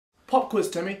Pop quiz,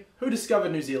 Timmy. Who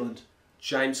discovered New Zealand?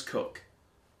 James Cook.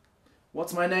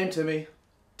 What's my name, Timmy?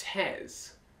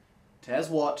 Tas. Tas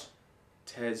what?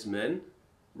 Tasman.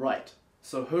 Right.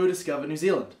 So who discovered New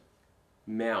Zealand?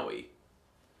 Maui.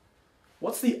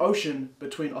 What's the ocean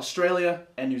between Australia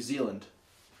and New Zealand?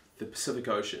 The Pacific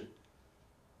Ocean.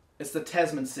 It's the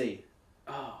Tasman Sea.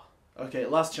 Oh. Okay,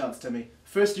 last chance, Timmy.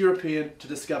 First European to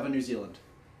discover New Zealand.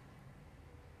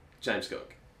 James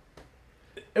Cook.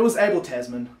 It was Abel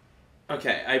Tasman.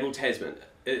 Okay, Abel Tasman.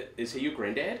 Is he your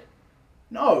granddad?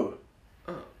 No.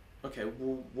 Oh. Okay,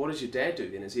 well, what does your dad do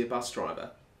then? Is he a bus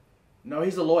driver? No,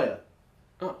 he's a lawyer.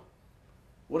 Oh.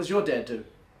 What does your dad do?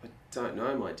 I don't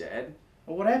know, my dad.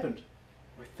 Well, what happened?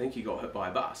 I think he got hit by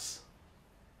a bus.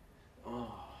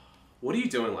 Oh. What are you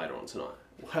doing later on tonight?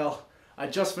 Well, I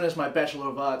just finished my Bachelor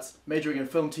of Arts, majoring in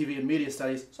Film, TV and Media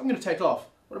Studies, so I'm going to take off.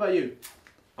 What about you?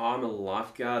 I'm a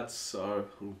lifeguard, so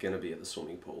I'm going to be at the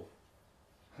swimming pool.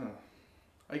 Huh.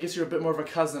 I guess you're a bit more of a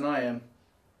cousin than I am.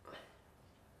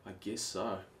 I guess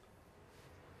so.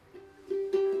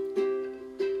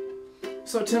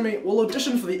 So Timmy, we'll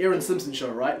audition for the Aaron Simpson show,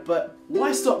 right? But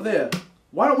why stop there?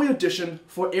 Why don't we audition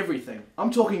for everything? I'm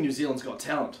talking New Zealand's Got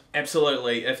Talent.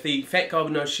 Absolutely. If the fat guy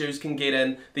with no shoes can get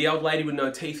in, the old lady with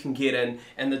no teeth can get in,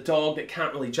 and the dog that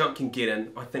can't really jump can get in,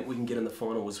 I think we can get in the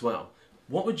final as well.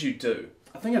 What would you do?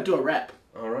 I think I'd do a rap.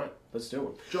 Alright, let's do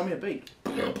it. Draw me a beat.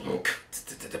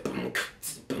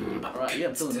 Alright, yeah,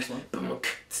 I'm feeling this one.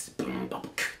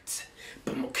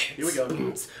 Here we go.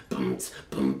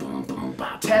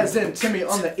 Taz and Timmy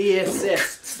on the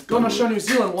ESS. Gonna show New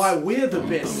Zealand why we're the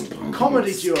best.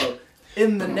 Comedy duo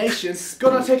in the nation.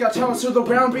 Gonna take our talents to the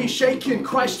ground, be shaking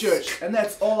Christchurch. And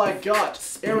that's all I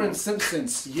got. Aaron Simpson,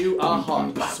 you are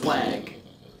hot. Swag.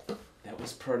 That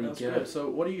was pretty good. So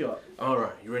what do you got?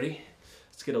 Alright, you ready?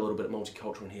 Let's get a little bit of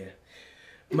multicultural in here.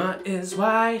 Mud is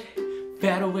white,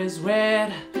 Fado is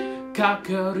red,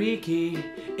 Kakariki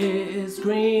is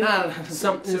green. Nah,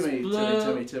 something's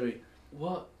blue. Timmy.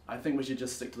 What? I think we should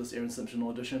just stick to this Aaron Simpson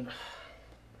audition.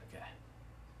 Okay.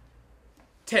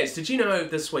 Taz, did you know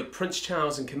this week Prince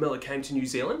Charles and Camilla came to New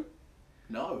Zealand?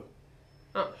 No.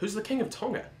 Oh, who's the king of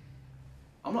Tonga?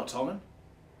 I'm not Tongan.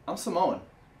 I'm Samoan.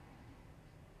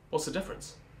 What's the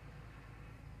difference?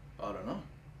 I don't know.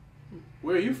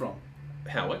 Where are you from?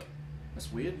 Howick.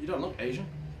 That's weird. You don't look Asian.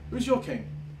 Who's your king?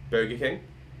 Burger King.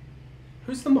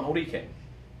 Who's the Māori king?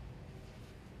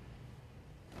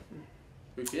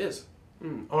 Who cares?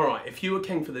 Alright, if you were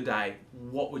king for the day,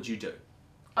 what would you do?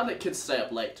 I'd let kids stay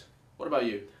up late. What about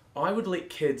you? I would let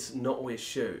kids not wear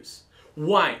shoes.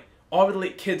 Wait, I would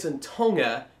let kids in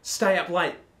Tonga stay up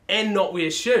late and not wear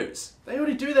shoes. They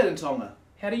already do that in Tonga.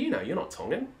 How do you know? You're not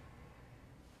Tongan.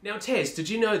 Now Taz, did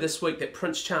you know this week that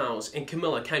Prince Charles and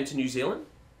Camilla came to New Zealand?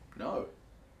 No.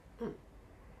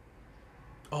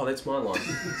 Oh, that's my line.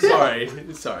 Sorry.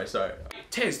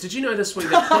 Taz, did you know this week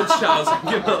that Prince Charles and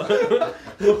Camilla...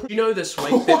 you know this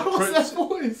week that What was that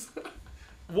voice?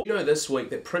 You know this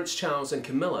week that Prince Charles and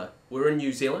Camilla were in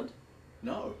New Zealand?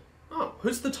 No. Oh,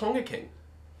 who's the Tonga king?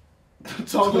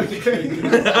 Tonga king.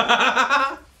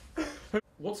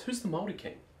 Who's the Māori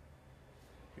king?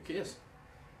 Who cares?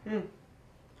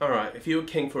 Alright, if you were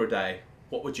king for a day,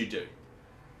 what would you do?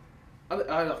 I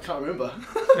can't remember.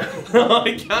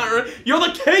 I can't remember. You're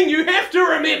the king, you have to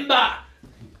remember!